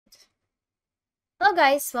Hello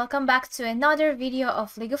guys, welcome back to another video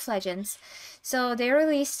of League of Legends. So they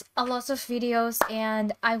released a lot of videos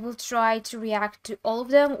and I will try to react to all of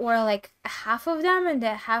them, or like half of them, and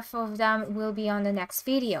the half of them will be on the next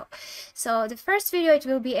video. So the first video, it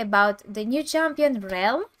will be about the new champion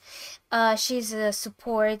Rell. She's a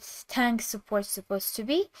tank support supposed to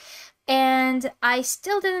be. And I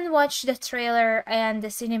still didn't watch the trailer and the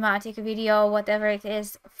cinematic video, whatever it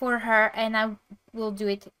is, for her, and I will do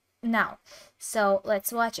it now. So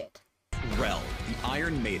let's watch it. Rell, the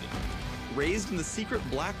Iron Maiden. Raised in the secret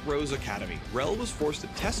Black Rose Academy, Rell was forced to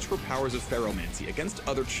test her powers of ferromancy against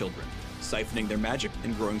other children, siphoning their magic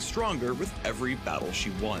and growing stronger with every battle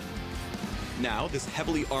she won. Now, this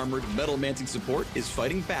heavily armored metal-mancing support is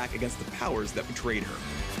fighting back against the powers that betrayed her.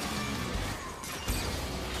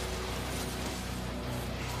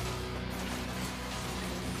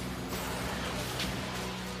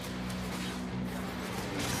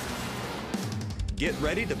 Get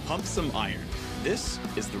ready to pump some iron. This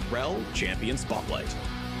is the Rell Champion Spotlight.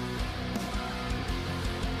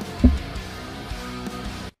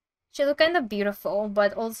 She looked kind of beautiful,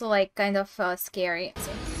 but also like kind of scary.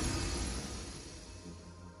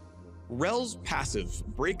 Rell's passive,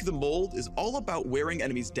 Break the Mold, is all about wearing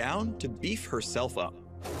enemies down to beef herself up.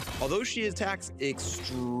 Although she attacks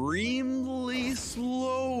extremely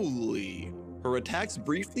slowly, her attacks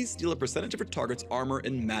briefly steal a percentage of her target's armor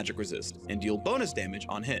and magic resist, and deal bonus damage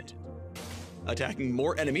on hit. Attacking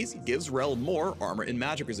more enemies gives Rell more armor and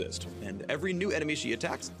magic resist, and every new enemy she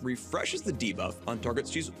attacks refreshes the debuff on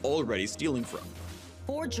targets she's already stealing from.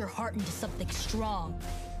 Forge your heart into something strong,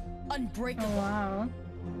 unbreakable. Oh, wow.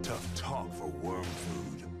 Tough talk for worm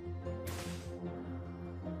food.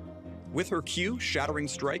 With her Q, Shattering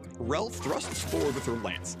Strike, Rell thrusts forward with her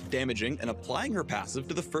lance, damaging and applying her passive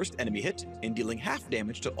to the first enemy hit and dealing half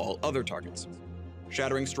damage to all other targets.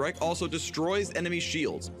 Shattering Strike also destroys enemy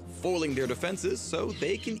shields, foiling their defenses so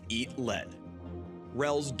they can eat lead.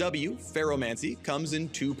 Rell's W, Ferromancy, comes in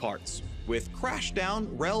two parts. With Crashdown,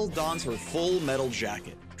 Rell dons her full metal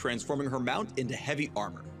jacket, transforming her mount into heavy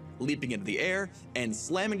armor, leaping into the air and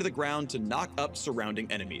slamming to the ground to knock up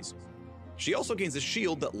surrounding enemies. She also gains a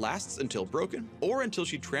shield that lasts until broken, or until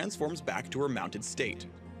she transforms back to her mounted state.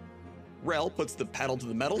 Rell puts the pedal to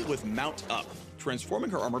the metal with Mount Up, transforming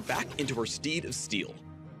her armor back into her Steed of Steel.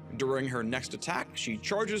 During her next attack, she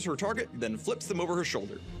charges her target, then flips them over her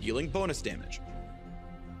shoulder, dealing bonus damage.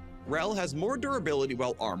 Rell has more durability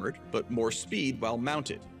while armored, but more speed while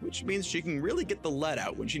mounted, which means she can really get the lead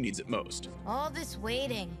out when she needs it most. All this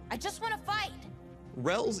waiting, I just want to fight.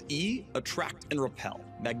 Rell's E, Attract and Repel,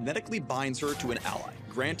 magnetically binds her to an ally,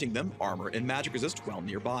 granting them armor and magic resist while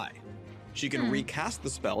nearby. She can recast the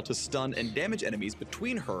spell to stun and damage enemies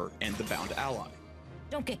between her and the bound ally.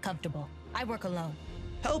 Don't get comfortable. I work alone.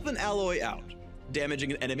 Help an ally out.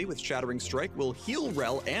 Damaging an enemy with Shattering Strike will heal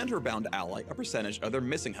Rell and her bound ally a percentage of their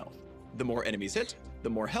missing health. The more enemies hit, the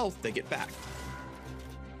more health they get back.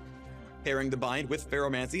 Pairing the bind with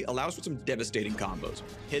Ferromancy allows for some devastating combos.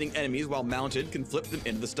 Hitting enemies while mounted can flip them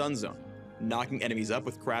into the stun zone. Knocking enemies up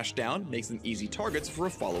with Crashdown makes them easy targets for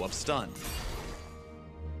a follow-up stun.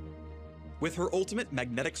 With her ultimate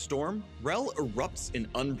Magnetic Storm, Rell erupts in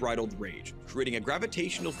unbridled rage, creating a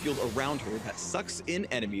gravitational field around her that sucks in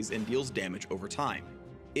enemies and deals damage over time.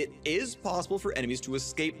 It is possible for enemies to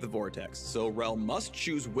escape the vortex, so Rell must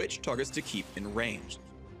choose which targets to keep in range.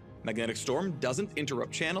 Magnetic Storm doesn't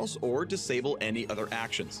interrupt channels or disable any other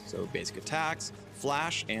actions, so basic attacks,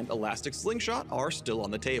 Flash, and Elastic Slingshot are still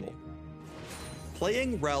on the table.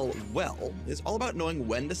 Playing Rell well is all about knowing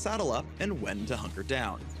when to saddle up and when to hunker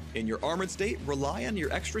down. In your armored state, rely on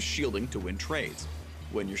your extra shielding to win trades.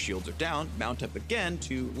 When your shields are down, mount up again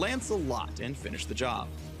to lance a lot and finish the job.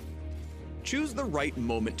 Choose the right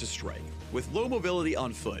moment to strike. With low mobility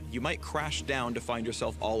on foot, you might crash down to find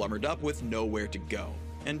yourself all armored up with nowhere to go.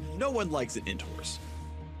 And no one likes an int horse.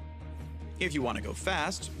 If you want to go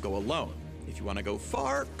fast, go alone. If you want to go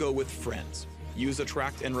far, go with friends. Use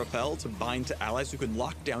Attract and Repel to bind to allies who can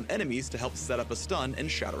lock down enemies to help set up a stun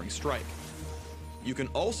and Shattering Strike. You can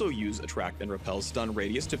also use Attract and Repel's stun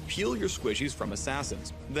radius to peel your squishies from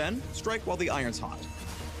assassins, then strike while the iron's hot.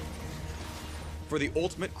 For the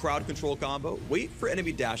ultimate crowd control combo, wait for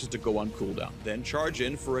enemy dashes to go on cooldown, then charge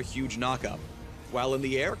in for a huge knockup. While in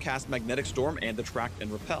the air, cast Magnetic Storm and Attract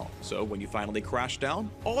and Repel, so when you finally crash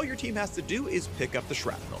down, all your team has to do is pick up the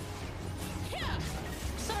shrapnel. Yeah.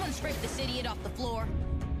 Someone scrape this idiot off the floor.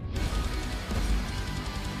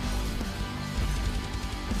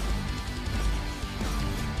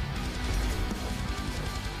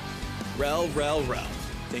 Rell.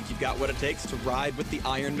 Think you've got what it takes to ride with the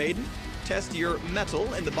Iron Maiden? Test your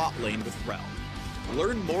metal in the bot lane with Rell.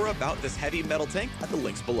 Learn more about this heavy metal tank at the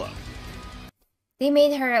links below. They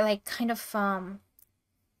made her like kind of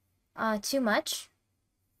too much.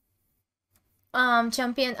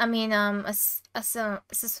 Champion, I mean, as a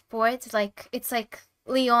support, like it's like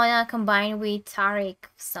Leona combined with Taric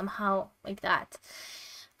somehow, like that.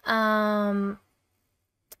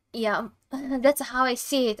 Yeah, that's how I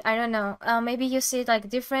see it. I don't know. Maybe you see it like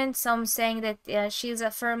different. Some saying that she's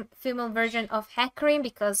a female version of Hecarim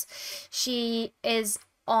because she is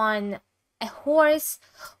on a horse,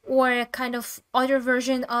 or a kind of other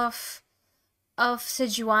version of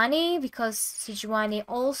Sejuani because Sejuani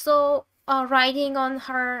also riding on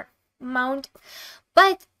her mount.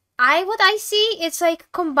 But what I see, it's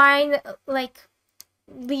like combined, like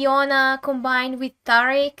Leona combined with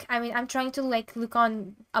Taric. I mean, I'm trying to like look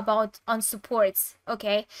on supports,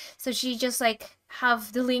 okay? So she just like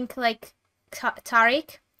have the link like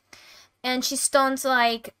Taric, and she stuns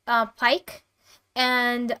like Pike,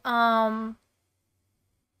 and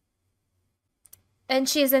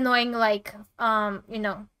she's annoying like you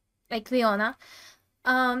know, like Leona.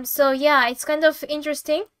 So yeah, it's kind of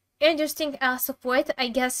interesting support. I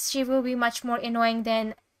guess she will be much more annoying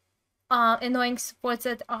than annoying supports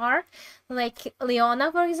that are like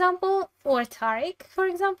Leona, for example, or Taric, for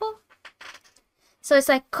example. So it's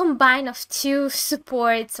like combine of 2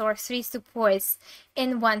 supports or 3 supports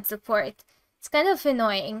in 1 support. It's kind of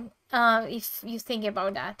annoying if you think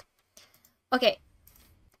about that. Okay.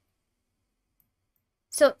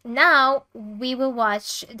 So now we will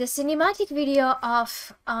watch the cinematic video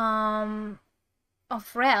of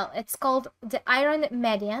Rell. It's called the Iron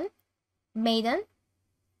Maiden.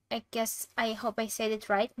 I guess, I hope I said it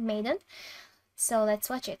right, Maiden. So let's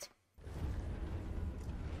watch it.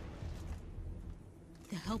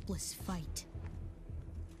 The helpless fight.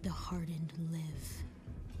 The hardened live.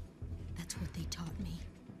 That's what they taught me.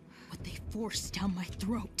 What they forced down my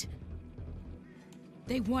throat.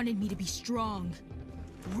 They wanted me to be strong,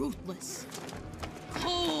 ruthless,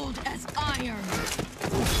 cold as iron.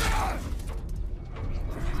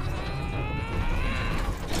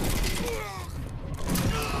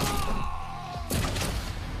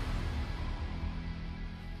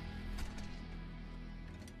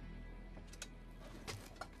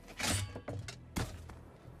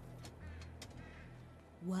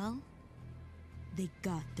 Well, they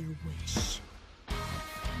got their wish.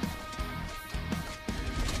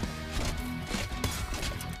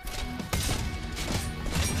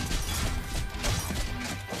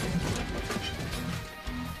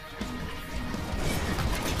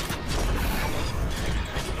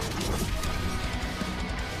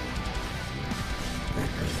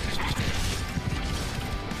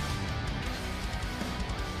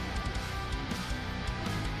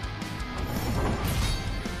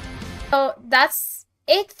 So that's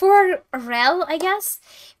it for Rell, I guess.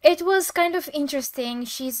 It was kind of interesting.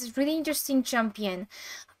 She's a really interesting champion.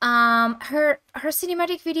 Her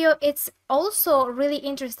cinematic video, it's also really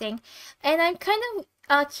interesting, and I'm kind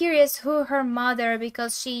of curious who her mother,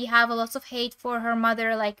 because she have a lot of hate for her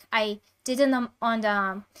mother, like I didn't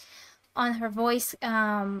on her voice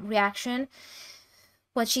reaction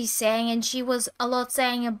what she's saying, and she was a lot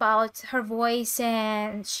saying about her voice,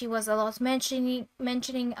 and she was a lot mentioning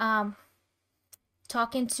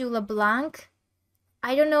talking to LeBlanc.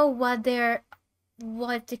 I don't know what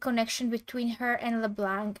the connection between her and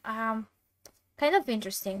LeBlanc. Kind of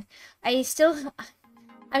interesting. I'm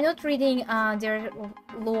not reading their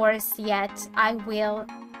lores yet. I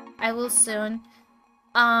will soon.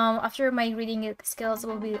 After my reading skills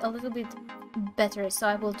will be a little bit better, so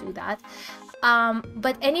I will do that.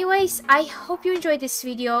 But anyways, I hope you enjoyed this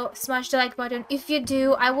video. Smash the like button if you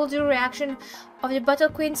do. I will do a reaction of the Battle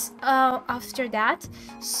Queens after that.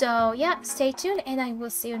 So yeah, stay tuned, and I will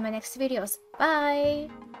see you in my next videos. Bye!